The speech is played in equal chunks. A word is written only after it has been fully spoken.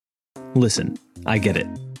Listen, I get it.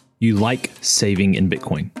 You like saving in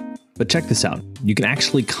Bitcoin. But check this out. You can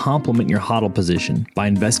actually complement your HODL position by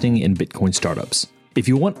investing in Bitcoin startups. If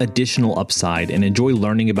you want additional upside and enjoy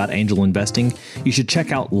learning about angel investing, you should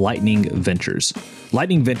check out Lightning Ventures.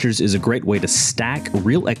 Lightning Ventures is a great way to stack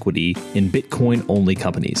real equity in Bitcoin-only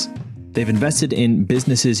companies. They've invested in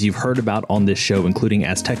businesses you've heard about on this show, including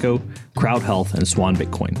Azteco, Crowd Health, and Swan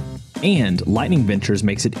Bitcoin. And Lightning Ventures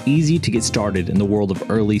makes it easy to get started in the world of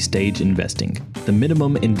early stage investing. The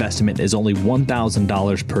minimum investment is only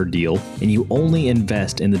 $1,000 per deal, and you only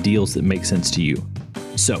invest in the deals that make sense to you.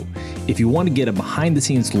 So, if you want to get a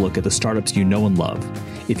behind-the-scenes look at the startups you know and love,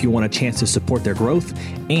 if you want a chance to support their growth,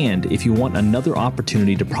 and if you want another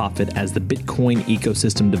opportunity to profit as the Bitcoin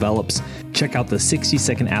ecosystem develops, check out the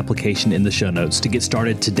 60-second application in the show notes to get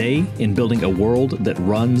started today in building a world that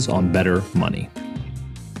runs on better money.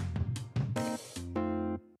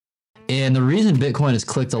 And the reason Bitcoin has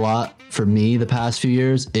clicked a lot for me the past few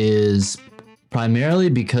years is primarily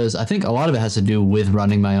because I think a lot of it has to do with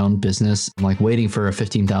running my own business. I'm like waiting for a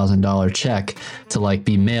 $15,000 check to like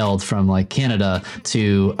be mailed from like Canada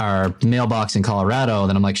to our mailbox in Colorado.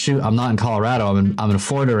 Then I'm like, shoot, I'm not in Colorado. I'm in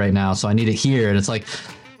Florida right now. So I need it here. And it's like,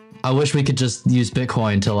 I wish we could just use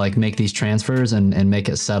Bitcoin to like make these transfers and make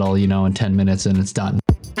it settle, in 10 minutes and it's done.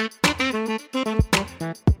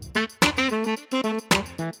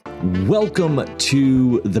 Welcome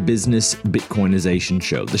to the Business Bitcoinization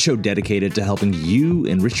Show, the show dedicated to helping you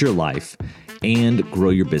enrich your life and grow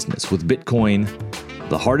your business with Bitcoin,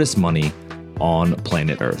 the hardest money on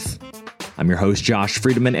planet Earth. I'm your host, Josh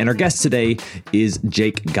Friedeman, and our guest today is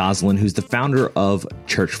Jake Gosselin, who's the founder of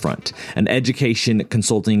Churchfront, an education,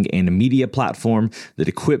 consulting, and media platform that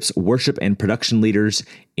equips worship and production leaders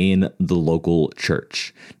in the local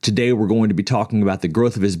church. Today, we're going to be talking about the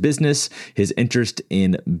growth of his business, his interest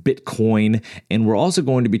in Bitcoin, and we're also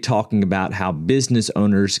going to be talking about how business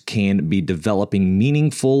owners can be developing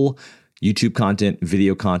meaningful YouTube content,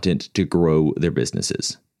 video content to grow their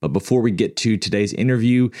businesses. But before we get to today's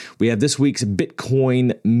interview, we have this week's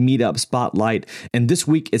Bitcoin Meetup Spotlight. And this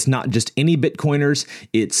week, it's not just any Bitcoiners,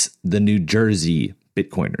 it's the New Jersey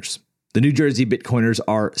Bitcoiners. The New Jersey Bitcoiners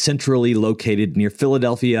are centrally located near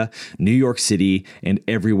Philadelphia, New York City, and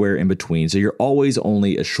everywhere in between. So you're always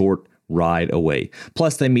only a short ride away.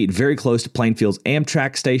 Plus, they meet very close to Plainfield's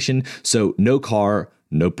Amtrak station, so no car,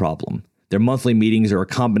 no problem. Their monthly meetings are a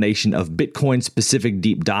combination of Bitcoin-specific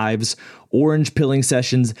deep dives, orange pilling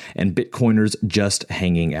sessions, and Bitcoiners just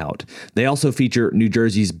hanging out. They also feature New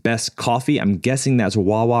Jersey's best coffee. I'm guessing that's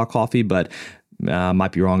Wawa coffee, but I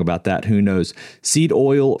might be wrong about that. Who knows? Seed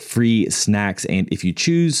oil-free snacks, and if you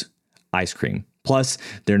choose, ice cream. Plus,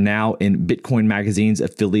 they're now in Bitcoin Magazine's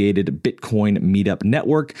affiliated Bitcoin Meetup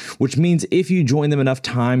Network, which means if you join them enough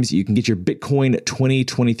times, you can get your Bitcoin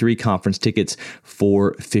 2023 conference tickets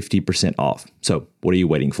for 50% off. So what are you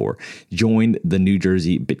waiting for? Join the New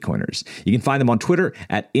Jersey Bitcoiners. You can find them on Twitter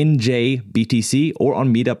at NJBTC or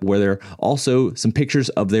on Meetup, where there are also some pictures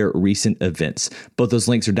of their recent events. Both those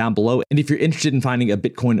links are down below. And if you're interested in finding a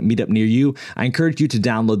Bitcoin meetup near you, I encourage you to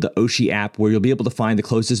download the Oshi app, where you'll be able to find the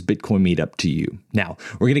closest Bitcoin meetup to you. Now,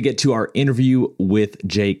 we're going to get to our interview with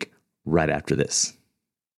Jake right after this.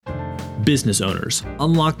 Business owners,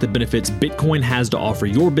 unlock the benefits Bitcoin has to offer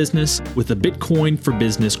your business with the Bitcoin for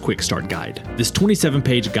Business Quick Start Guide. This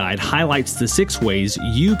 27-page guide highlights the 6 ways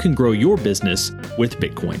you can grow your business with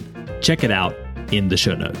Bitcoin. Check it out in the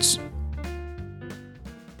show notes.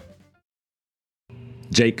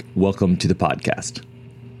 Jake, welcome to the podcast.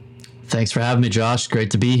 Thanks for having me, Josh.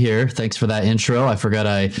 Great to be here. Thanks for that intro. I forgot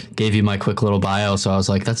I gave you my quick little bio, so I was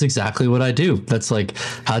like, that's exactly what I do. That's like,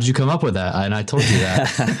 how'd you come up with that? And I told you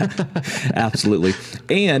that. Absolutely.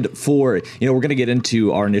 And for, we're going to get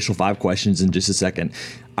into our initial 5 questions in just a second.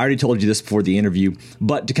 I already told you this before the interview,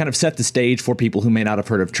 but to kind of set the stage for people who may not have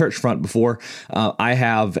heard of Churchfront before, I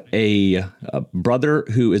have a brother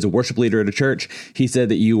who is a worship leader at a church. He said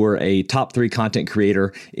that you were a top 3 content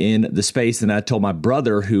creator in the space. And I told my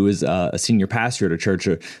brother, who is a senior pastor at a church,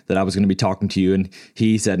 that I was going to be talking to you. And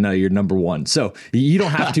he said, no, you're number 1. So you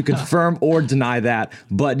don't have to confirm or deny that.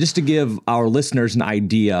 But just to give our listeners an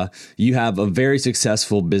idea, you have a very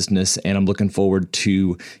successful business, and I'm looking forward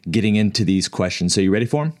to getting into these questions. So you ready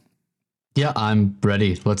for them? Yeah, I'm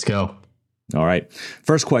ready. Let's go. All right.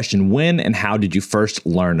 First question, when and how did you first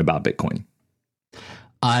learn about Bitcoin?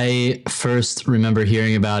 I first remember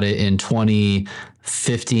hearing about it in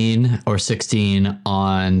 2015 or 16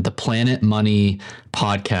 on the Planet Money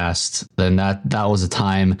podcast. Then that was a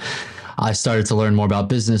time I started to learn more about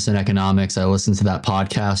business and economics. I listened to that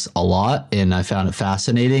podcast a lot and I found it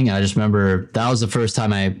fascinating. I just remember that was the first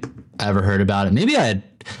time I ever heard about it. Maybe I had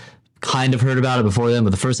kind of heard about it before then, but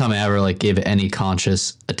the first time I ever like gave it any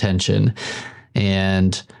conscious attention.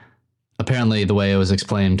 And apparently the way it was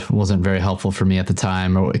explained wasn't very helpful for me at the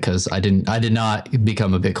time, or because I did not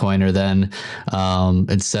become a Bitcoiner then.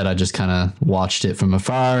 Instead, I just kind of watched it from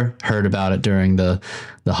afar, heard about it during the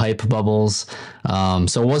hype bubbles.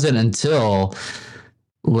 So it wasn't until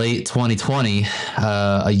late 2020,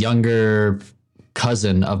 a younger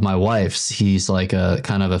cousin of my wife's, he's like a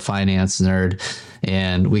kind of a finance nerd,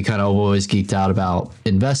 and we kind of always geeked out about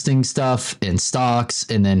investing stuff in stocks.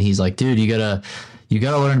 And then he's like, dude, you gotta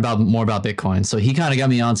learn more about Bitcoin. So he kind of got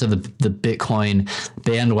me onto the Bitcoin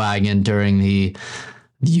bandwagon during the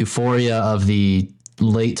euphoria of the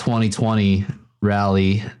late 2020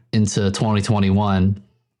 rally into 2021.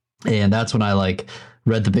 And that's when I like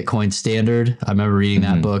read the Bitcoin Standard. I remember reading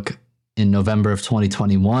that book in November of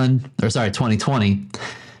 2020.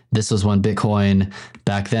 This was when Bitcoin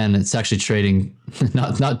back then, it's actually trading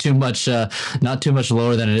not too much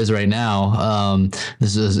lower than it is right now.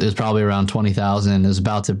 This is probably around 20,000. It was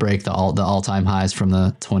about to break the all-time highs from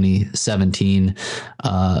the 2017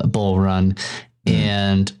 bull run.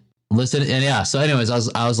 And listen, and yeah. So anyways,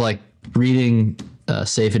 I was like reading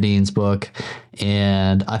Saifedean's book,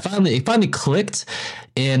 and it finally clicked.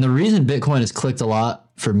 And the reason Bitcoin has clicked a lot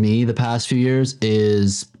for me the past few years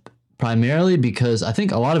is primarily because I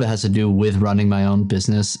think a lot of it has to do with running my own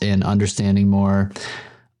business and understanding more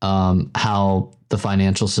how the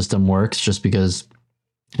financial system works. Just because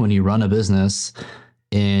when you run a business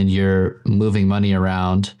and you're moving money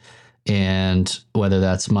around, and whether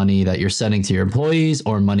that's money that you're sending to your employees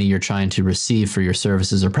or money you're trying to receive for your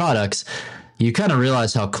services or products, you kind of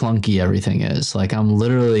realize how clunky everything is. Like I'm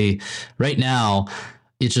literally right now,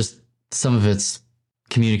 it's just some of it's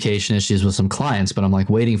communication issues with some clients, but I'm like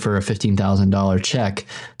waiting for a $15,000 check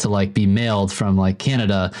to like be mailed from like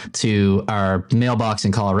Canada to our mailbox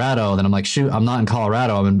in Colorado. Then I'm like, shoot, I'm not in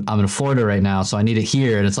Colorado. I'm in Florida right now. So I need it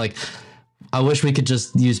here. And it's like, I wish we could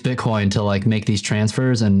just use Bitcoin to like make these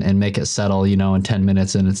transfers and make it settle, in 10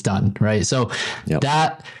 minutes and it's done. Right. So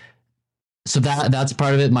that's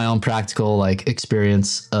part of it. My own practical like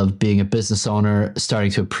experience of being a business owner,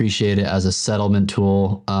 starting to appreciate it as a settlement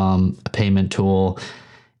tool, a payment tool.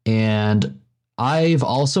 And I've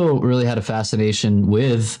also really had a fascination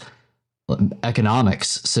with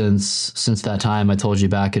economics since that time I told you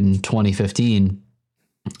back in 2015,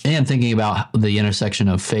 and thinking about the intersection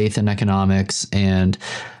of faith and economics and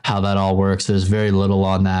how that all works. There's very little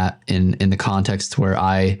on that in the context where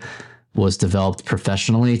I was developed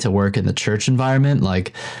professionally to work in the church environment.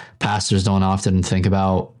 Like pastors don't often think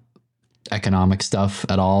about economic stuff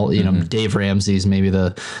at all. Dave Ramsey's maybe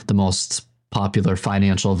the most popular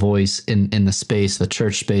financial voice in the space, the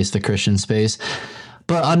church space, the Christian space.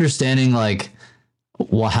 But understanding like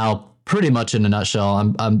how pretty much in a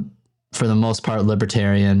nutshell, I'm for the most part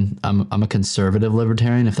libertarian. I'm a conservative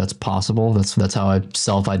libertarian, if that's possible. That's how I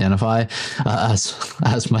self-identify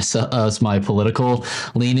as my political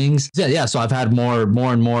leanings. Yeah. So I've had more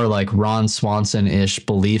and more like Ron Swanson-ish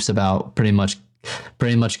beliefs about pretty much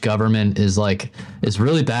government is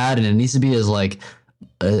really bad, and it needs to be as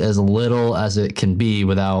little as it can be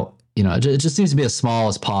without, it just needs to be as small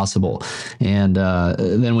as possible. And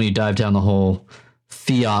then when you dive down the whole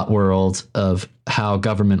fiat world of how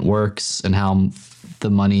government works and how the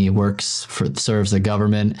money serves the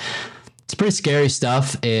government, it's pretty scary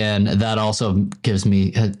stuff. And that also gave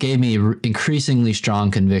me increasingly strong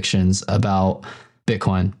convictions about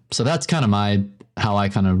Bitcoin. So that's kind of how I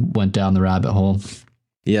kind of went down the rabbit hole.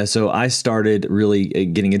 Yeah. So I started really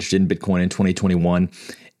getting interested in Bitcoin in 2021.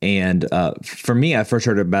 And for me, I first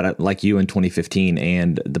heard about it like you in 2015,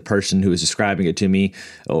 and the person who was describing it to me,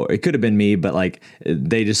 or it could have been me, but like it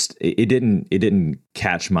didn't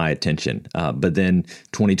catch my attention. But then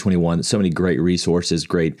 2021, so many great resources,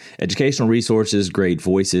 great educational resources, great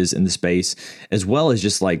voices in the space, as well as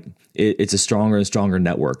just like it's a stronger and stronger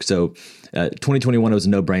network. So 2021 was a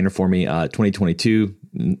no-brainer for me. 2022,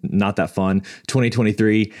 not that fun.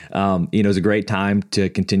 2023, it was a great time to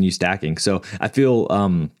continue stacking. So I feel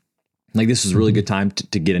like this was a really good time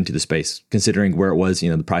to get into the space, considering where it was,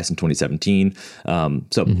 the price in 2017.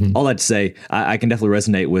 All that to say, I can definitely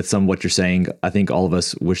resonate with some of what you're saying. I think all of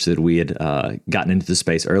us wish that we had gotten into the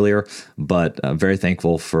space earlier, but very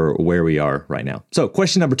thankful for where we are right now. So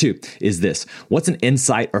question number 2 is this: what's an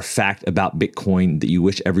insight or fact about Bitcoin that you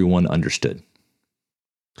wish everyone understood?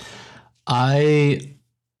 I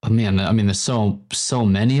mean, there's so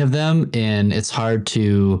many of them, and it's hard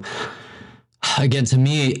to. Again, to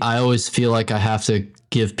me, I always feel like I have to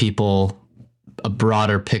give people a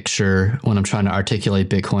broader picture when I'm trying to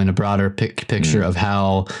articulate Bitcoin, a broader picture of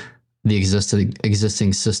how the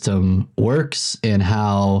existing system works and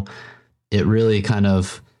how it really kind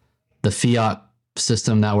of the fiat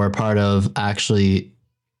system that we're a part of actually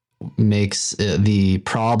makes the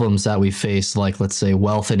problems that we face, like let's say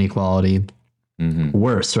wealth inequality,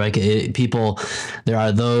 worse, right? There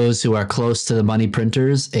are those who are close to the money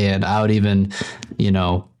printers, and I would even,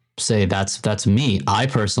 say that's me. I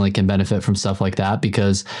personally can benefit from stuff like that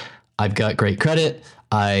because I've got great credit.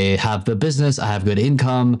 I have the business. I have good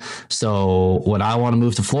income. So when I want to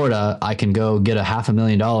move to Florida, I can go get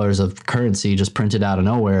 $500,000 of currency just printed out of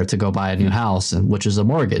nowhere to go buy a new house, which is a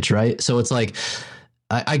mortgage, right? So it's like,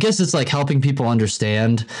 I guess it's like helping people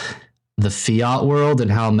understand the fiat world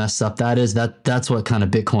and how messed up that is. That's what kind of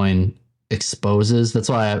Bitcoin exposes. That's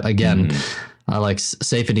why I like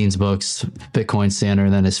Saifedean's books, Bitcoin Standard,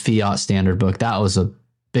 and then his Fiat Standard book. That was a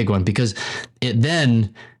big one because it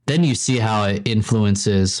then you see how it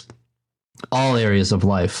influences all areas of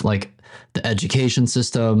life, like the education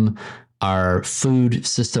system, our food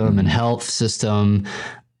system and health system.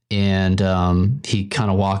 And he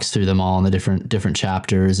kind of walks through them all in the different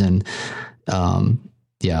chapters. And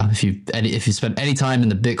if you spend any time in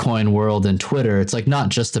the Bitcoin world and Twitter, it's like not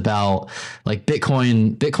just about like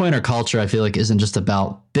Bitcoiner culture. I feel like isn't just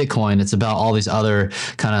about Bitcoin. It's about all these other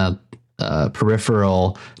kind of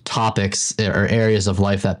peripheral topics or areas of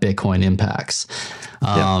life that Bitcoin impacts.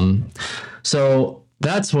 So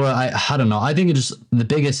that's what I don't know. I think the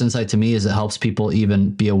biggest insight to me is it helps people even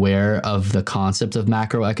be aware of the concept of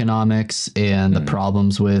macroeconomics and the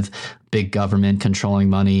problems with big government controlling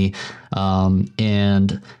money,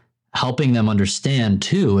 and helping them understand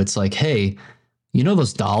too. It's like, hey,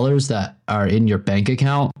 those dollars that are in your bank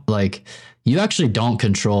account, like you actually don't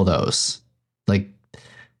control those. Like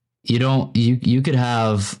you could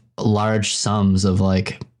have large sums of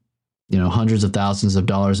like, hundreds of thousands of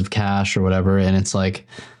dollars of cash or whatever. And it's like,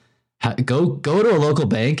 go to a local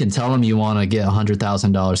bank and tell them you want to get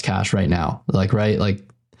 $100,000 cash right now. Like, right. Like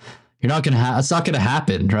you're not going to it's not going to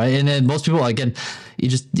happen. Right. And then most people, again, you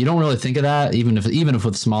don't really think of that. Even if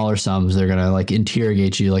with smaller sums, they're going to like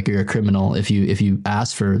interrogate you like you're a criminal if you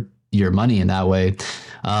ask for your money in that way.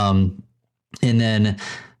 And then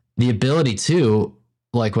the ability to,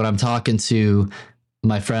 like when I'm talking to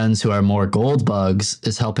my friends who are more gold bugs,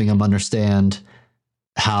 is helping them understand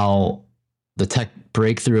how the tech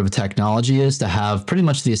breakthrough of technology is to have pretty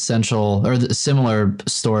much the essential or the similar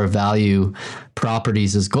store of value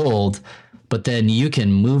properties as gold, but then you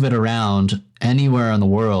can move it around anywhere in the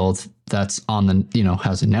world that's on the,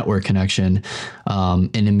 has a network connection,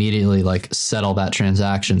 and immediately like settle that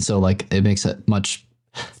transaction. So like it makes it much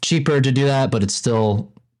cheaper to do that, but it's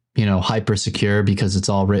still hyper secure because it's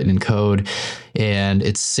all written in code, and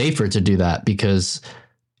it's safer to do that because,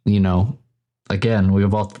 again,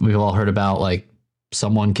 we've all heard about like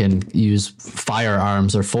someone can use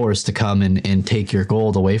firearms or force to come and take your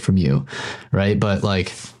gold away from you. Right. But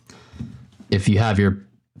like, if you have your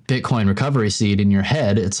Bitcoin recovery seed in your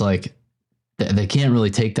head, it's like, they can't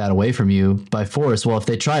really take that away from you by force. Well, if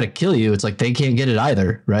they try to kill you, it's like, they can't get it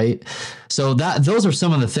either. Right. So those are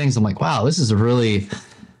some of the things I'm like, wow, this is a really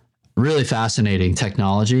fascinating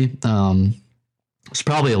technology. There's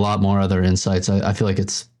probably a lot more other insights. I feel like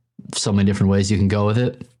it's so many different ways you can go with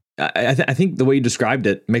it. I think the way you described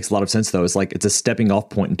it makes a lot of sense, though. It's like it's a stepping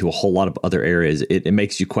off point into a whole lot of other areas. It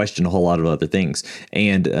makes you question a whole lot of other things,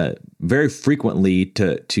 and very frequently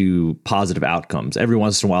to positive outcomes. Every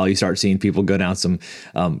once in a while, you start seeing people go down some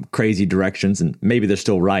crazy directions, and maybe they're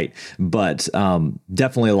still right, but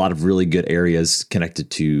definitely a lot of really good areas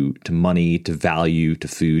connected to money, to value, to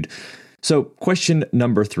food. So question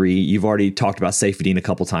number 3, you've already talked about Saifedean a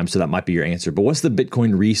couple times, so that might be your answer. But what's the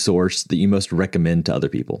Bitcoin resource that you most recommend to other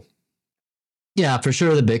people? Yeah, for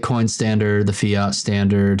sure. The Bitcoin Standard, the Fiat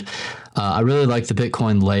Standard. I really like the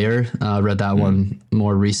Bitcoin Layer. I read that one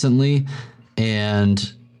more recently.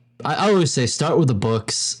 And I always say start with the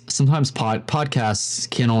books. Sometimes podcasts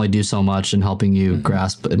can only do so much in helping you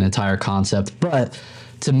grasp an entire concept. But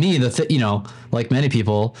to me, like many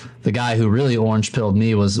people, the guy who really orange pilled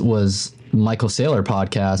me was Michael Saylor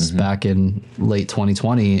podcast back in late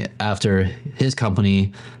 2020 after his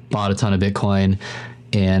company bought a ton of Bitcoin.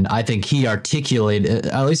 And I think he articulated,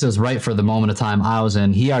 at least it was right for the moment of time I was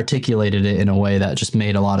in, he articulated it in a way that just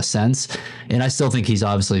made a lot of sense. And I still think he's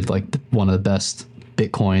obviously like one of the best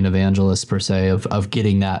Bitcoin evangelists per se of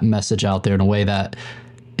getting that message out there in a way that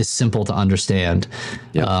is simple to understand.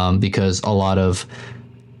 Yep. Because a lot of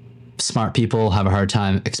smart people have a hard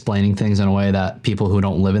time explaining things in a way that people who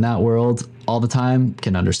don't live in that world all the time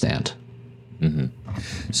can understand.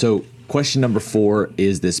 So question number 4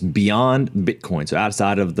 is this: beyond Bitcoin, so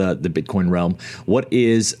outside of the Bitcoin realm, what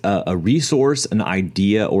is a resource, an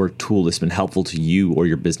idea, or a tool that's been helpful to you or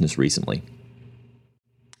your business recently?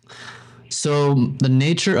 So the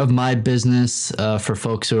nature of my business, for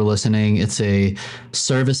folks who are listening, it's a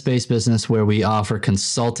service-based business where we offer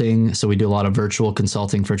consulting. So we do a lot of virtual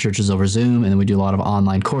consulting for churches over Zoom, and then we do a lot of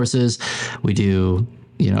online courses. We do,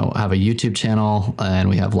 have a YouTube channel, and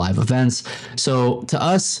we have live events. So to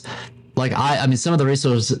us, like I mean, some of the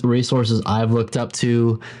resources I've looked up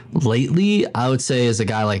to lately, I would say, is a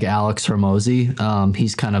guy like Alex Hormozy.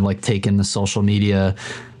 He's kind of like taken the social media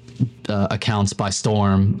accounts by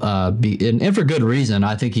storm, and for good reason.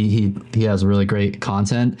 I think he has really great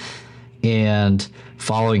content, and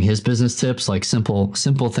following his business tips, like simple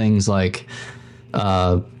things like,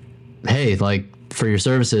 hey, like for your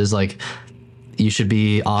services, like you should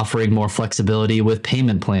be offering more flexibility with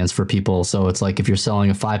payment plans for people. So it's like if you're selling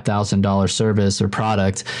a $5,000 service or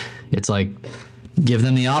product, it's like give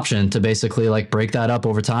them the option to basically like break that up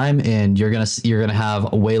over time, and you're gonna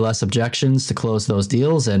have way less objections to close those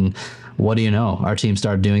deals. And what do you know? Our team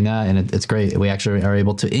started doing that, and it's great. We actually are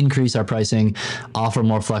able to increase our pricing, offer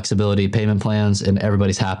more flexibility, payment plans, and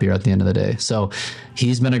everybody's happier at the end of the day. So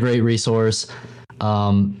he's been a great resource.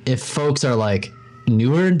 If folks are like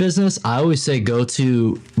newer in business, I always say go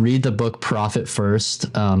to read the book Profit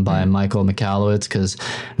First by Michael Michalowicz, because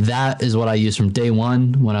that is what I used from day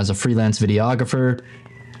one when I was a freelance videographer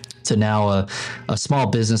to now a small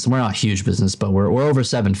business. We're not a huge business, but we're over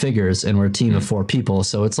 7 figures, and we're a team of 4 people.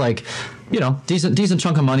 So it's like, decent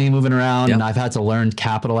chunk of money moving around. Yeah. And I've had to learn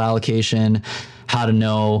capital allocation, how to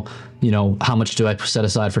know, how much do I set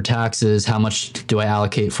aside for taxes? How much do I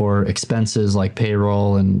allocate for expenses like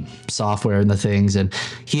payroll and software and the things? And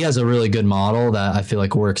he has a really good model that I feel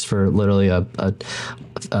like works for literally a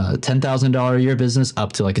 $10,000 a year business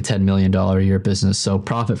up to like a $10 million a year business. So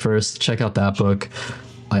Profit First, check out that book.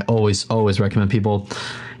 I always recommend people.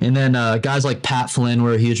 And then guys like Pat Flynn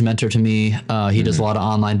were a huge mentor to me. He does a lot of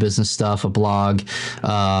online business stuff, a blog,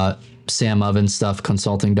 Sam Ovens stuff,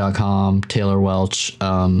 consulting.com, Taylor Welch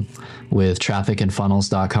with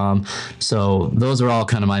trafficandfunnels.com. So those are all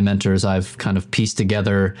kind of my mentors. I've kind of pieced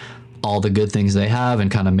together all the good things they have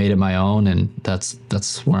and kind of made it my own. And that's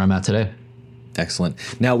where I'm at today. Excellent.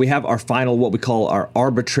 Now we have our final, what we call our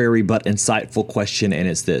arbitrary but insightful question, and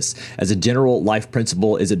it's this: as a general life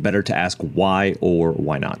principle, is it better to ask why or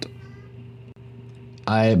why not?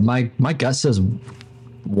 My gut says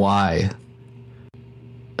why.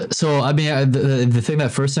 So I mean, the thing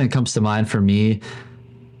that first thing that comes to mind for me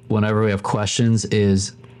whenever we have questions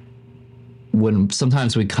is when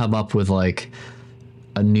sometimes we come up with like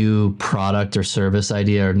a new product or service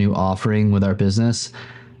idea or new offering with our business.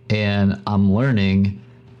 And I'm learning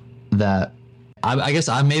that I guess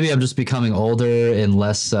I'm just becoming older and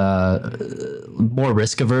less, more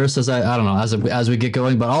risk averse I don't know, as we get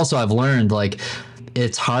going. But also I've learned like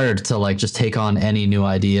it's hard to like just take on any new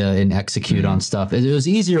idea and execute on stuff. It was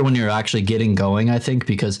easier when you're actually getting going, I think,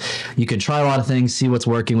 because you can try a lot of things, see what's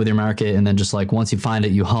working with your market, and then just like once you find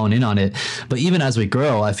it, you hone in on it. But even as we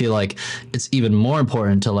grow, I feel like it's even more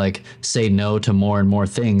important to like say no to more and more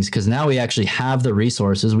things, because now we actually have the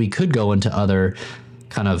resources. We could go into other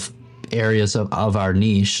kind of areas of our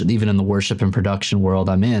niche. Even in the worship and production world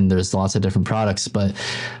I'm in, there's lots of different products. But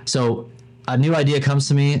so a new idea comes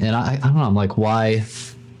to me, and I don't know, I'm like, why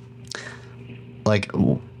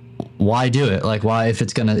do it? Like, why, if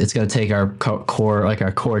it's gonna take our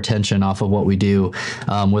core attention off of what we do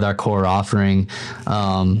with our core offering.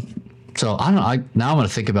 So I don't know. Now I'm gonna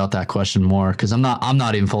think about that question more, because I'm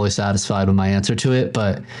not even fully satisfied with my answer to it.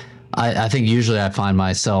 But I think usually I find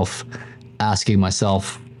myself asking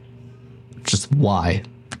myself just why.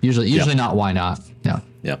 Usually not why not. Yeah.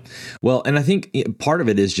 Yeah. Well, and I think part of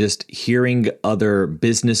it is just hearing other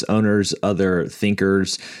business owners, other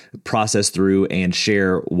thinkers process through and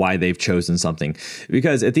share why they've chosen something.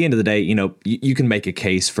 Because at the end of the day, you can make a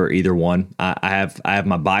case for either one. I have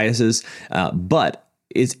my biases, but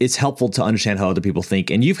it's helpful to understand how other people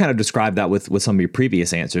think. And you've kind of described that with some of your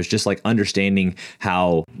previous answers, just like understanding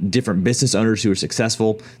how different business owners who are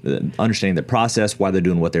successful, understanding the process, why they're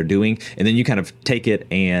doing what they're doing. And then you kind of take it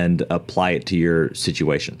and apply it to your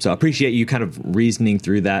situation. So I appreciate you kind of reasoning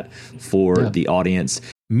through that for the audience.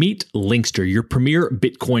 Meet Linkster, your premier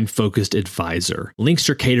Bitcoin-focused advisor.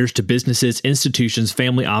 Linkster caters to businesses, institutions,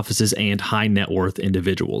 family offices, and high-net-worth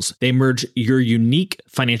individuals. They merge your unique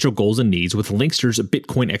financial goals and needs with Linkster's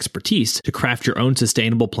Bitcoin expertise to craft your own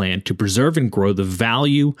sustainable plan to preserve and grow the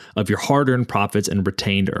value of your hard-earned profits and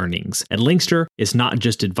retained earnings. At Linkster, it's not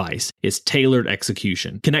just advice, it's tailored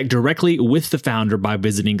execution. Connect directly with the founder by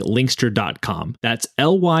visiting linkster.com. That's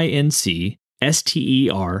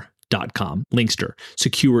LYNCSTER.com. Linkster.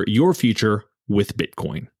 Secure your future with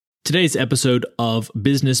Bitcoin. Today's episode of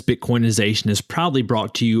Business Bitcoinization is proudly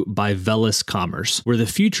brought to you by Velis Commerce, where the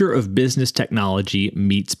future of business technology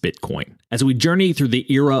meets Bitcoin. As we journey through the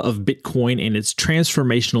era of Bitcoin and its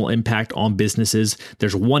transformational impact on businesses,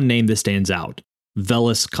 there's one name that stands out: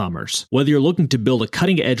 Velis Commerce. Whether you're looking to build a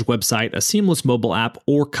cutting-edge website, a seamless mobile app,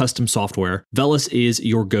 or custom software, Velis is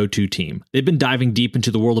your go-to team. They've been diving deep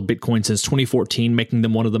into the world of Bitcoin since 2014, making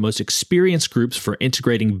them one of the most experienced groups for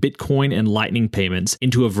integrating Bitcoin and Lightning payments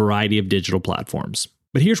into a variety of digital platforms.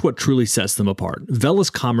 But here's what truly sets them apart.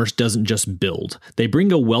 Velis Commerce doesn't just build. They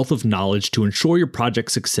bring a wealth of knowledge to ensure your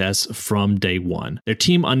project's success from day one. Their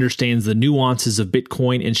team understands the nuances of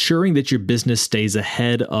Bitcoin, ensuring that your business stays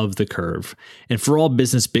ahead of the curve. And for all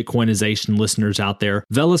business Bitcoinization listeners out there,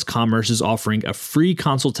 Velis Commerce is offering a free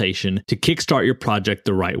consultation to kickstart your project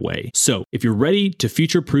the right way. So if you're ready to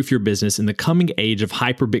future-proof your business in the coming age of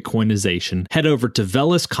hyper-Bitcoinization, head over to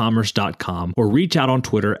veliscommerce.com or reach out on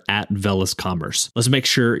Twitter at veliscommerce. Let's make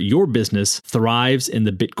sure your business thrives in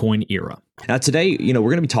the Bitcoin era. Now today, we're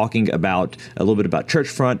going to be talking about a little bit about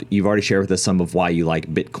Churchfront. You've already shared with us some of why you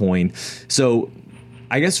like Bitcoin. So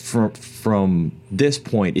I guess from this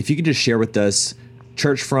point, if you could just share with us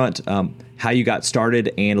Churchfront, how you got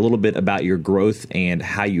started and a little bit about your growth and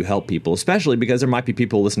how you help people, especially because there might be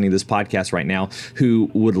people listening to this podcast right now who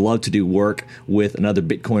would love to do work with another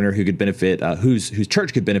Bitcoiner who could benefit, whose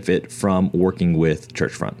church could benefit from working with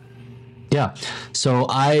Churchfront. Yeah. So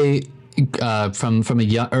I, from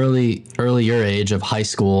a earlier age of high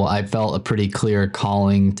school, I felt a pretty clear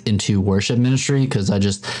calling into worship ministry because I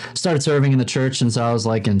just started serving in the church since I was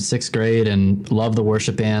like in 6th grade and loved the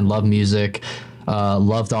worship band, loved music,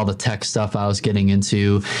 loved all the tech stuff I was getting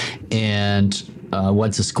into, and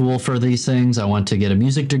went to school for these things. I went to get a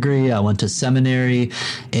music degree. I went to seminary,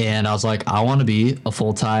 and I was like, I want to be a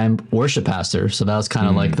full-time worship pastor. So that was kind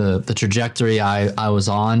of like the trajectory I was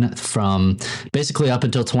on from basically up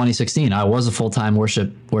until 2016. I was a full-time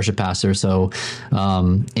worship pastor. So,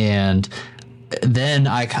 and then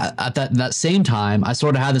at that same time, I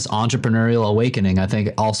sort of had this entrepreneurial awakening. I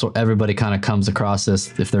think also everybody kind of comes across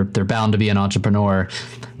this. If they're bound to be an entrepreneur,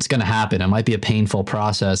 it's going to happen. It might be a painful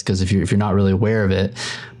process because if you're not really aware of it,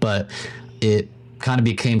 but it kind of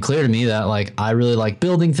became clear to me that like I really like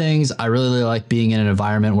building things. I really like being in an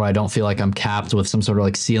environment where I don't feel like I'm capped with some sort of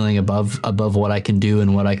like ceiling above what I can do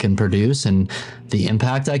and what I can produce and the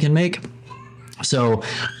impact I can make. So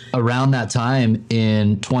around that time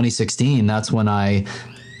in 2016, that's when and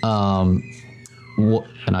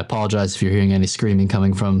I apologize if you're hearing any screaming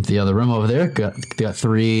coming from the other room over there. Got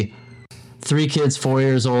three kids, 4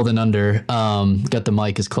 years old and under. Got the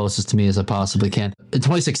mic as closest to me as I possibly can. In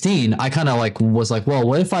 2016, I kind of was like, well,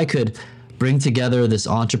 what if I could bring together this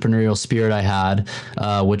entrepreneurial spirit I had,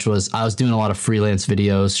 which was I was doing a lot of freelance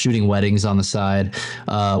videos, shooting weddings on the side,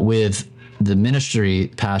 with the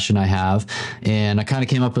ministry passion I have. And I kind of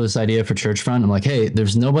came up with this idea for Churchfront. I'm like, hey,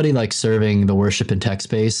 there's nobody like serving the worship and tech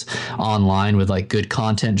space online with like good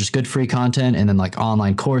content, just good free content, and then like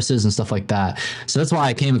online courses and stuff like that. So that's why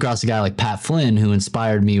I came across a guy like Pat Flynn, who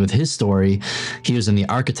inspired me with his story. He was in the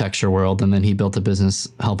architecture world, and then he built a business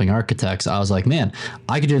helping architects. I was like, man,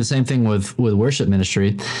 I could do the same thing with worship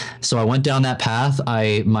ministry. So I went down that path.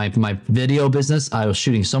 My video business, I was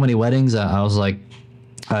shooting so many weddings. I was like,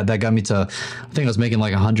 that got me to, I think I was making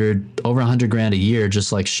like over $100,000 a year,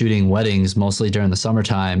 just like shooting weddings, mostly during the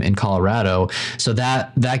summertime in Colorado. So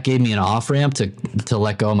that gave me an off ramp to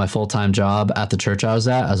let go of my full-time job at the church I was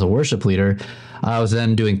at as a worship leader. I was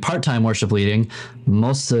then doing part-time worship leading,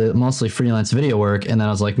 mostly freelance video work. And then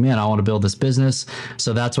I was like, man, I want to build this business.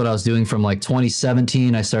 So that's what I was doing from like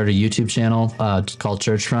 2017. I started a YouTube channel called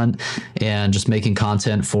Churchfront, and just making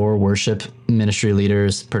content for worship ministry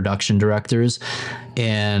leaders, production directors.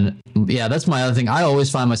 And yeah, that's my other thing. I always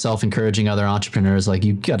find myself encouraging other entrepreneurs, like,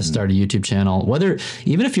 you got to start a YouTube channel,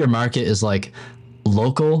 even if your market is like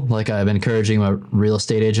local. Like, I've been encouraging my real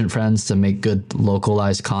estate agent friends to make good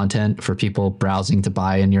localized content for people browsing to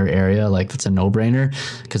buy in your area. Like, that's a no-brainer,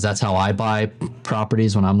 because that's how I buy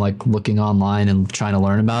properties when I'm like looking online and trying to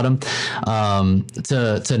learn about them.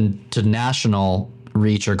 To national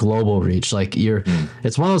reach or global reach, like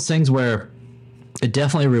it's one of those things where it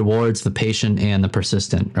definitely rewards the patient and the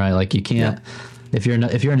persistent, right? Like you can't, if you're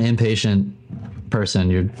an impatient person,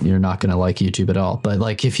 you're not going to like YouTube at all. But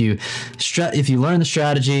like if you learn the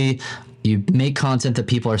strategy, you make content that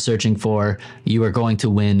people are searching for, you are going to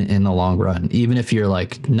win in the long run. Even if you're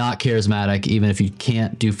like not charismatic, even if you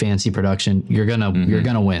can't do fancy production, you're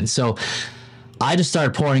gonna win. So I just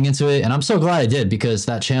started pouring into it, and I'm so glad I did, because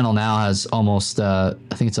that channel now has almost, I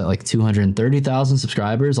think it's at like 230,000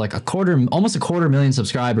 subscribers, like almost a quarter million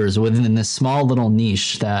subscribers within this small little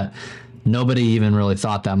niche that nobody even really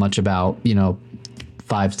thought that much about,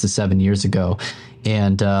 5 to 7 years ago.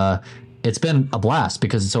 And it's been a blast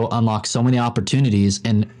because it's unlocked so many opportunities,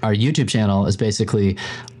 and our YouTube channel is basically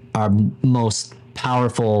our most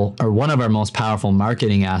powerful, or one of our most powerful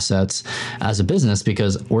marketing assets as a business,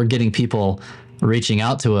 because we're getting people reaching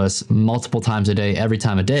out to us multiple times a day, every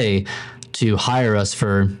time a day, to hire us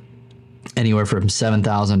for anywhere from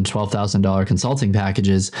 $7,000 to $12,000 consulting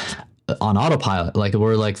packages on autopilot. Like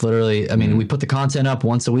we're like literally, I mean, we put the content up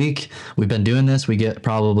once a week. We've been doing this. We get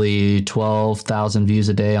probably 12,000 views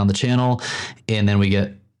a day on the channel. And then we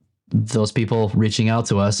get those people reaching out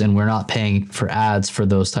to us, and we're not paying for ads for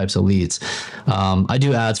those types of leads. I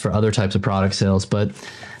do ads for other types of product sales, but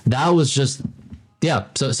that was just, yeah.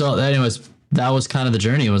 So anyways, that was kind of the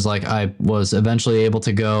journey. It was like I was eventually able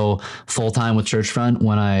to go full time with Churchfront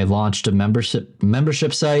when I launched a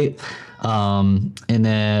membership site, and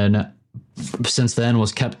then since then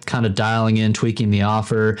was kept kind of dialing in, tweaking the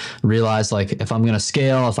offer, realized like if I'm going to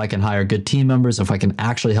scale, if I can hire good team members, if I can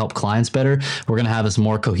actually help clients better, we're going to have this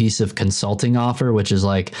more cohesive consulting offer, which is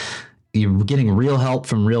like you're getting real help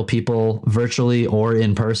from real people virtually or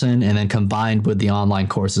in person, and then combined with the online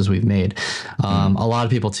courses we've made. A lot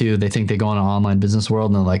of people too, they think they go in an online business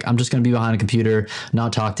world and they're like, I'm just going to be behind a computer,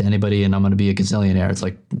 not talk to anybody, and I'm going to be a gazillionaire. It's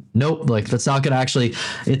like, nope, like that's not going to actually,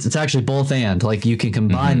 it's actually both and. Like you can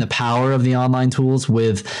combine the power of the online tools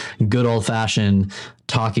with good old fashioned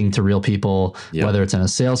talking to real people, whether it's in a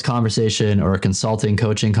sales conversation or a consulting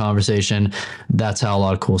coaching conversation. That's how a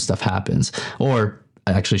lot of cool stuff happens. Or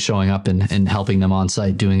actually showing up and helping them on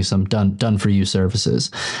site, doing some done for you services.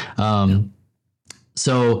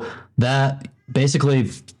 So that basically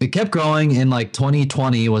it kept growing. In like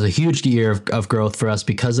 2020 was a huge year of growth for us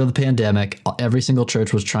because of the pandemic. Every single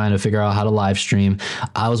church was trying to figure out how to live stream.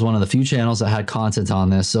 I was one of the few channels that had content on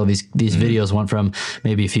this. So these videos went from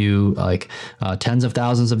maybe a few like tens of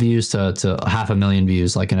thousands of views to 500,000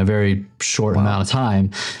 views, like in a very short amount of time.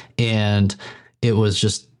 And it was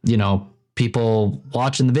just, people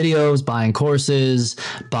watching the videos, buying courses,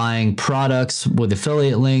 buying products with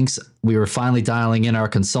affiliate links. We were finally dialing in our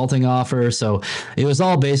consulting offer. So it was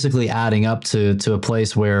all basically adding up to a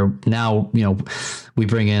place where now, we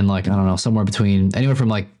bring in like, I don't know, somewhere between anywhere from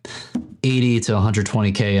like 80 to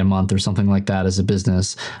 120K a month or something like that as a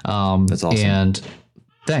business. That's awesome. And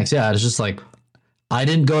thanks. Yeah. It's just like, I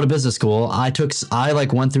didn't go to business school. I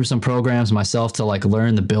like went through some programs myself to like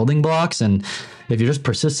learn the building blocks. And if you're just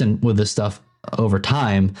persistent with this stuff over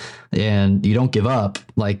time and you don't give up,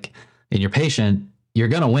 like, and you're patient, you're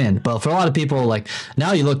going to win. But for a lot of people, like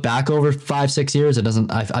now you look back over 5-6 years,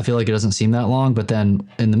 I feel like it doesn't seem that long, but then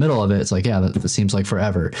in the middle of it, it's like, yeah, that seems like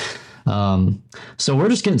forever. So we're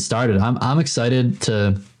just getting started. I'm excited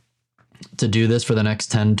to do this for the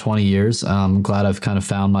next 10, 20 years. I'm glad I've kind of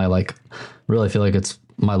found really feel like it's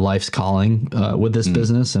my life's calling with this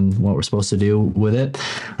business and what we're supposed to do with it.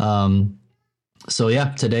 So yeah,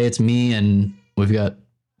 today it's me and we've got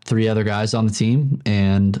 3 other guys on the team,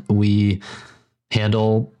 and we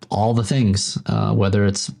handle all the things, whether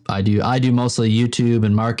it's I do mostly YouTube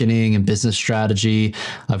and marketing and business strategy.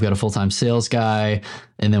 I've got a full-time sales guy,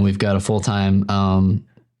 and then we've got a full-time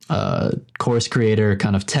course creator,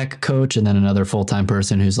 kind of tech coach, and then another full-time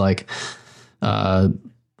person who's like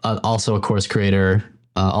also a course creator,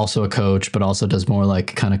 also a coach, but also does more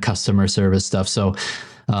like kind of customer service stuff. So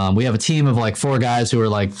we have a team of like 4 guys who are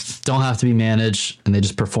like don't have to be managed, and they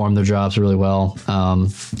just perform their jobs really well.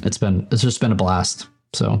 It's just been a blast.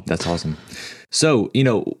 So that's awesome. So,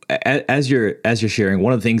 as you're sharing,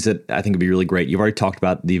 one of the things that I think would be really great, you've already talked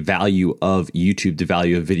about the value of YouTube, the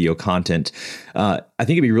value of video content. I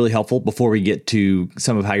think it'd be really helpful before we get to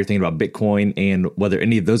some of how you're thinking about Bitcoin and whether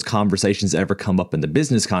any of those conversations ever come up in the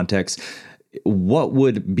business context. What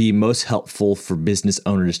would be most helpful for business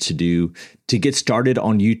owners to do to get started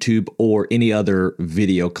on YouTube or any other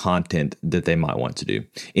video content that they might want to do?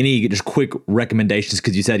 Any just quick recommendations?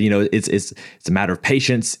 Because you said, it's a matter of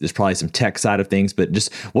patience. There's probably some tech side of things, but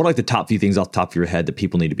just what are like the top few things off the top of your head that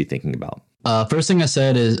people need to be thinking about? First thing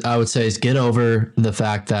I would say is get over the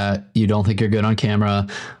fact that you don't think you're good on camera,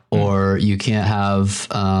 or you can't have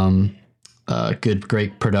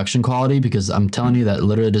great production quality, because I'm telling you that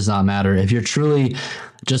literally does not matter. If you're truly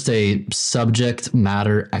just a subject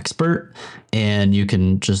matter expert and you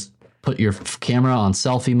can just put your camera on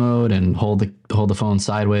selfie mode and hold the phone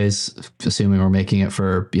sideways, assuming we're making it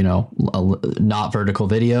for, not vertical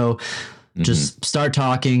video, just start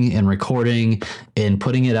talking and recording and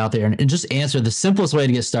putting it out there, and just answer. The simplest way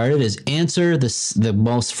to get started is answer the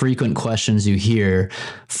most frequent questions you hear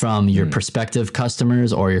from your prospective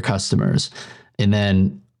customers or your customers. And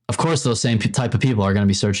then, of course, those same type of people are going to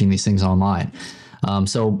be searching these things online.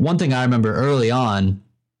 So one thing I remember early on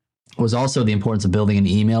was also the importance of building an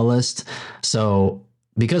email list. So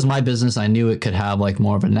because my business, I knew it could have like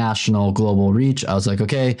more of a national, global reach. I was like,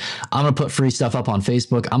 okay, I'm going to put free stuff up on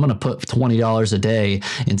Facebook. I'm going to put $20 a day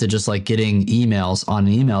into just like getting emails on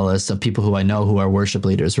an email list of people who I know who are worship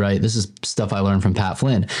leaders, right? This is stuff I learned from Pat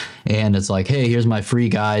Flynn. And it's like, hey, here's my free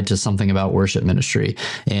guide to something about worship ministry.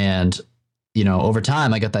 And over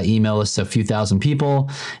time, I got that email list to a few thousand people.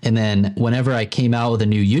 And then whenever I came out with a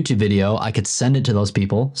new YouTube video, I could send it to those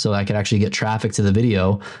people so I could actually get traffic to the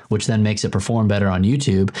video, which then makes it perform better on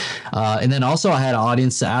YouTube. And then also I had an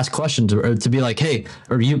audience to ask questions, or to be like, hey,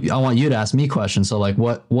 I want you to ask me questions. So like,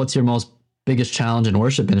 what's your most biggest challenge in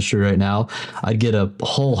worship ministry right now? I'd get a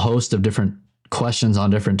whole host of different questions on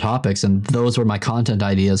different topics, and those were my content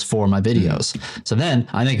ideas for my videos. So then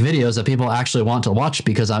I make videos that people actually want to watch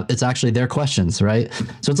because it's actually their questions, right?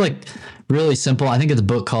 So it's like really simple. I think it's a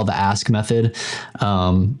book called The Ask Method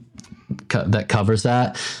that covers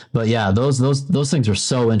that. But yeah, those things are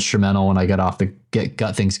so instrumental when I got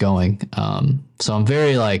things going. So I'm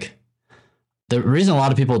very like, the reason a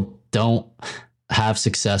lot of people don't have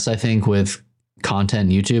success, I think, with content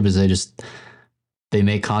in YouTube is they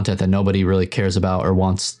make content that nobody really cares about or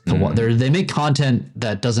wants to watch. They make content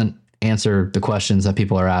that doesn't answer the questions that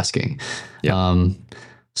people are asking. Yeah.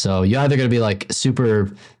 So you're either going to be like super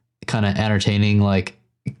kind of entertaining, like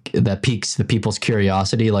that piques the people's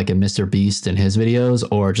curiosity, like a Mr. Beast in his videos,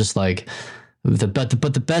 or just like but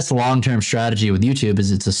the best long-term strategy with YouTube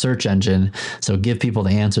is it's a search engine. So give people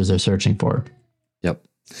the answers they're searching for. Yep.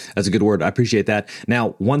 That's a good word. I appreciate that.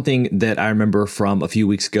 Now, one thing that I remember from a few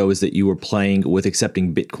weeks ago is that you were playing with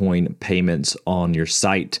accepting Bitcoin payments on your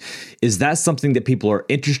site. Is that something that people are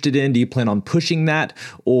interested in? Do you plan on pushing that?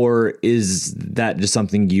 Or is that just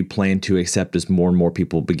something you plan to accept as more and more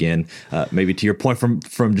people begin, maybe to your point from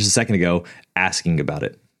just a second ago, asking about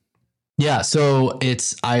it? Yeah, so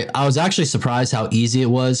I was actually surprised how easy it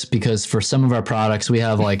was, because for some of our products, we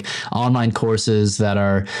have like online courses that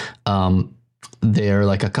are they're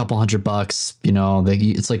like a couple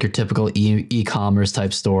 $100, it's like your typical e-commerce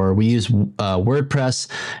type store. We use WordPress,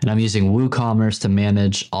 and I'm using WooCommerce to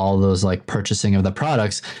manage all those like purchasing of the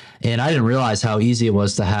products. And I didn't realize how easy it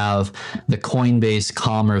was to have the Coinbase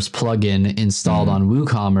Commerce plugin installed on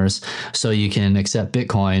WooCommerce, so you can accept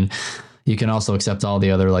Bitcoin. You can also accept all the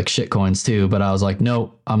other like shit coins too. But I was like,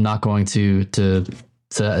 no, I'm not going to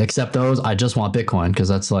accept those. I just want Bitcoin, because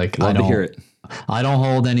that's like, Love to hear it. I don't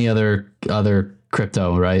hold any other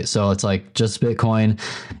crypto, right? So it's like just Bitcoin.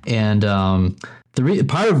 And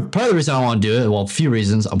part of the reason I want to do it, well, a few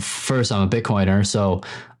reasons. First, I'm a Bitcoiner, so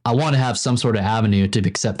I want to have some sort of avenue to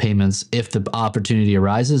accept payments if the opportunity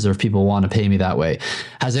arises, or if people want to pay me that way.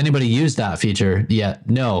 Has anybody used that feature yet?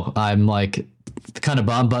 No. I'm like kind of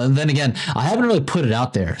bummed, but then again, I haven't really put it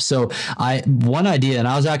out there. So one idea, and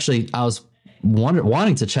I was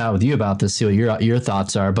wanting to chat with you about this, see what your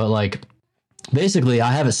thoughts are, but like, basically,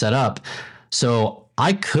 I have it set up so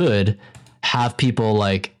I could have people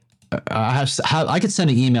like, I could send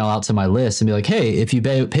an email out to my list and be like, hey, if you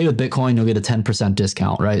pay with Bitcoin, you'll get a 10%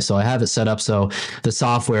 discount, right? So I have it set up so the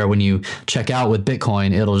software, when you check out with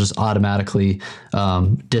Bitcoin, it'll just automatically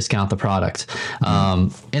discount the product.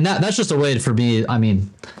 And that's just a way for me. I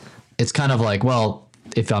mean, it's kind of like, well,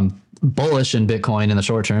 if I'm bullish in Bitcoin in the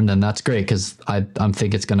short term, then that's great, because I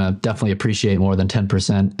think it's going to definitely appreciate more than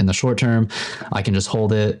 10% in the short term. I can just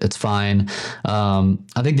hold it. It's fine. I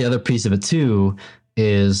think the other piece of it too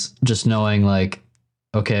is just knowing like,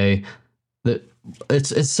 okay, that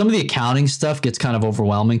it's some of the accounting stuff gets kind of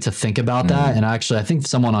overwhelming to think about that. And actually, I think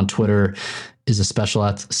someone on Twitter is a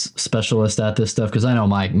specialist at this stuff, because I know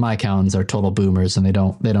my accountants are total boomers and they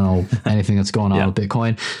don't know anything that's going on with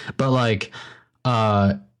Bitcoin. But like,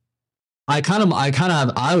 I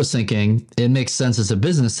was thinking it makes sense as a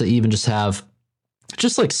business to even just have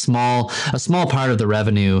just like a small part of the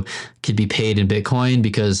revenue could be paid in Bitcoin,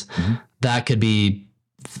 because that could be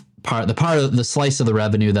part of the slice of the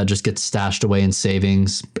revenue that just gets stashed away in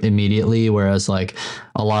savings immediately, whereas like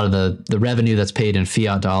a lot of the revenue that's paid in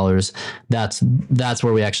fiat dollars, that's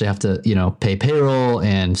where we actually have to, you know, pay payroll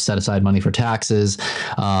and set aside money for taxes,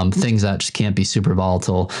 things that just can't be super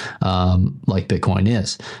volatile, like Bitcoin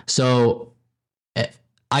is. So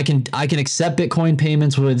I can accept Bitcoin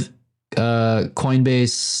payments with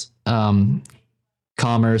Coinbase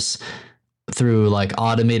Commerce through like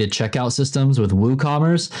automated checkout systems with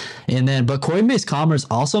WooCommerce. But Coinbase Commerce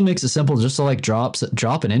also makes it simple just to like drop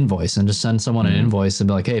an invoice and just send someone an invoice and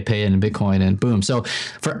be like, hey, pay it in Bitcoin, and boom. So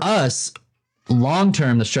for us, long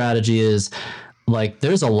term, the strategy is like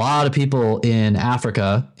there's a lot of people in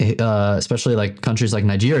Africa, especially like countries like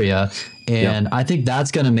Nigeria. And I think that's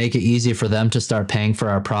going to make it easy for them to start paying for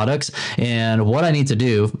our products. And what I need to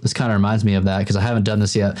do, this kind of reminds me of that because I haven't done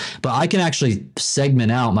this yet, but I can actually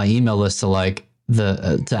segment out my email list to like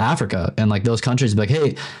to Africa and like those countries. Be like,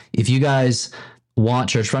 hey, if you guys want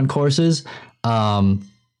church front courses,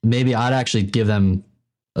 maybe I'd actually give them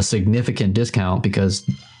a significant discount because,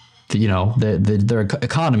 you know, their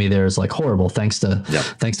economy there is like horrible thanks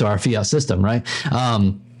to our fiat system, right?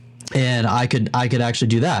 And I could actually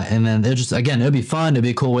do that, and then it'd be fun. It'd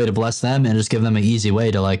be a cool way to bless them and just give them an easy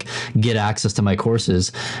way to like get access to my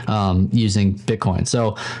courses using Bitcoin.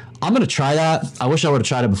 So I'm gonna try that. I wish I would have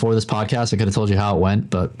tried it before this podcast. I could have told you how it went,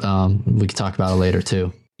 but we could talk about it later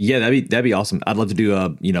too. Yeah, that'd be awesome. I'd love to do a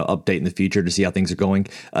update in the future to see how things are going.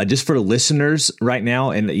 Just for listeners right now,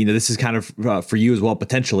 and this is kind of for you as well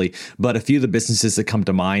potentially. But a few of the businesses that come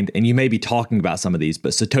to mind, and you may be talking about some of these,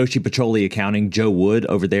 but Satoshi Petroli Accounting, Joe Wood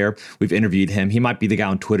over there, we've interviewed him. He might be the guy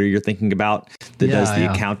on Twitter you're thinking about that does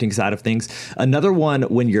the accounting side of things. Another one,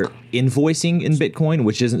 when you're invoicing in Bitcoin,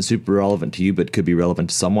 which isn't super relevant to you but could be relevant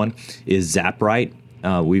to someone, is Zapright.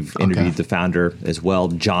 We've interviewed the founder as well,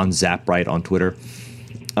 John Zapright on Twitter.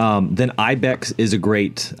 Then IBEX is a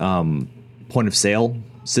great point of sale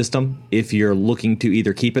system if you're looking to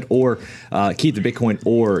either keep it or keep the Bitcoin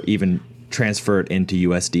or even transfer it into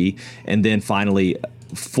USD. And then finally,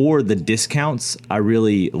 for the discounts, I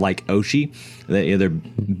really like Oshi. They're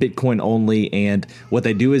Bitcoin only, and what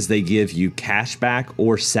they do is they give you cash back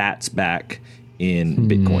or sats back in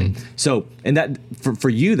Bitcoin. So, and that for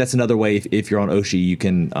you, that's another way. If you're on Oshi, you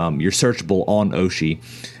can you're searchable on Oshi.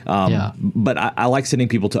 But I like sending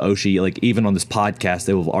people to Oshi. Like even on this podcast,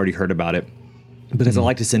 they will have already heard about it because I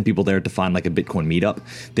like to send people there to find like a Bitcoin meetup.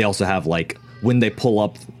 They also have like when you pull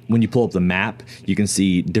up the map, you can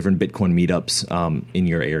see different Bitcoin meetups in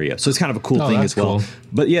your area. So it's kind of a cool thing as well. Cool.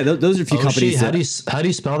 But yeah, those are a few companies. How do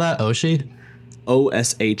you spell that? Oshi?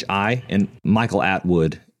 OSHI, and Michael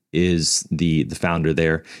Atwood is the founder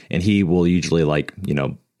there, and he will usually like,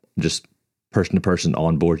 just person to person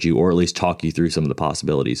onboard you, or at least talk you through some of the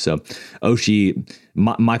possibilities. So Oshi,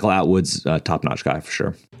 Michael Atwood's a top-notch guy for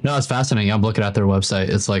sure. No, it's fascinating. I'm looking at their website.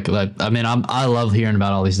 It's like, I love hearing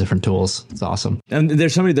about all these different tools. It's awesome. And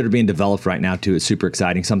there's so many that are being developed right now too. It's super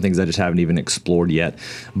exciting. Some things I just haven't even explored yet,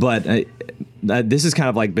 but this has kind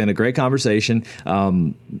of like been a great conversation.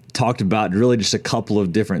 Talked about really just a couple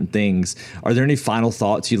of different things. Are there any final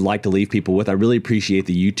thoughts you'd like to leave people with? I really appreciate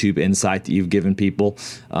the YouTube insight that you've given people.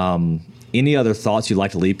 Any other thoughts you'd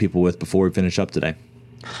like to leave people with before we finish up today?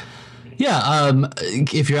 Yeah,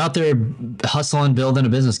 if you're out there hustling, building a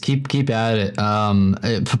business, keep at it.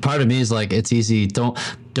 Part of me is like, it's easy. Don't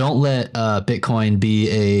let Bitcoin be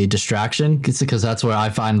a distraction, because that's where I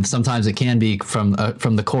find sometimes it can be from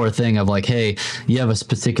the core thing of like, hey, you have a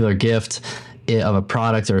particular gift of a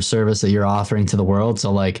product or a service that you're offering to the world.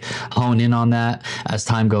 So like hone in on that as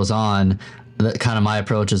time goes on. That kind of my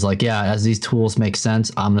approach is like, yeah, as these tools make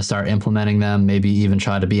sense, I'm going to start implementing them, maybe even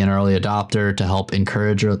try to be an early adopter to help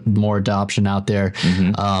encourage more adoption out there.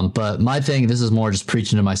 But my thing, this is more just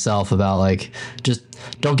preaching to myself about like, just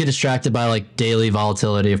don't get distracted by like daily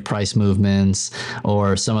volatility of price movements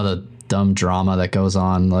or some of the dumb drama that goes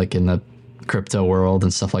on like in the crypto world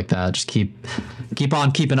and stuff like that. Just keep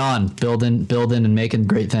on keeping on, building and making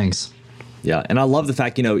great things. Yeah, and I love the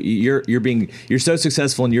fact, you're so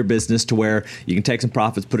successful in your business to where you can take some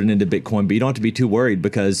profits, put it into Bitcoin, but you don't have to be too worried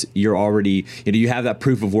because you're already, you have that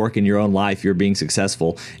proof of work in your own life. You're being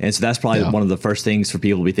successful, and so that's probably one of the first things for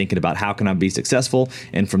people to be thinking about. How can I be successful?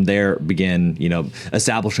 And from there, begin,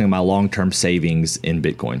 establishing my long-term savings in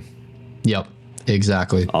Bitcoin. Yep,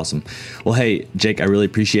 exactly. Awesome. Well, hey, Jake, I really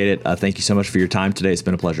appreciate it. Thank you so much for your time today. It's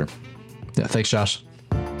been a pleasure. Yeah, thanks, Josh.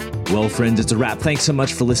 Well, friends, it's a wrap. Thanks so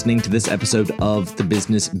much for listening to this episode of the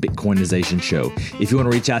Business Bitcoinization Show. If you want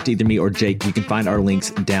to reach out to either me or Jake, you can find our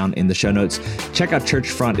links down in the show notes. Check out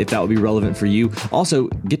Churchfront if that would be relevant for you. Also,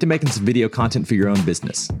 get to making some video content for your own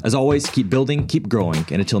business. As always, keep building, keep growing,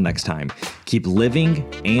 and until next time, keep living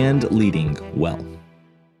and leading well.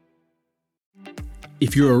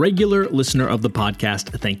 If you're a regular listener of the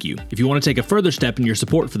podcast, thank you. If you want to take a further step in your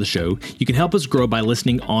support for the show, you can help us grow by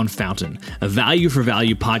listening on Fountain, a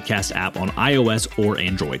value-for-value podcast app on iOS or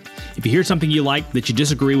Android. If you hear something you like that you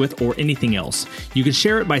disagree with or anything else, you can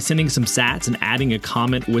share it by sending some sats and adding a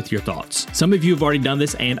comment with your thoughts. Some of you have already done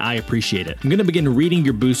this, and I appreciate it. I'm going to begin reading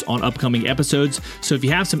your boosts on upcoming episodes, so if you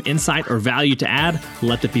have some insight or value to add,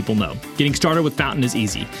 let the people know. Getting started with Fountain is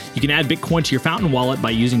easy. You can add Bitcoin to your Fountain wallet by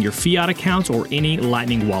using your fiat accounts or any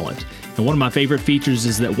Lightning wallet. And one of my favorite features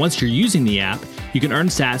is that once you're using the app, you can earn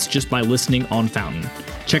sats just by listening on Fountain.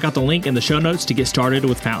 Check out the link in the show notes to get started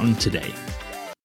with Fountain today.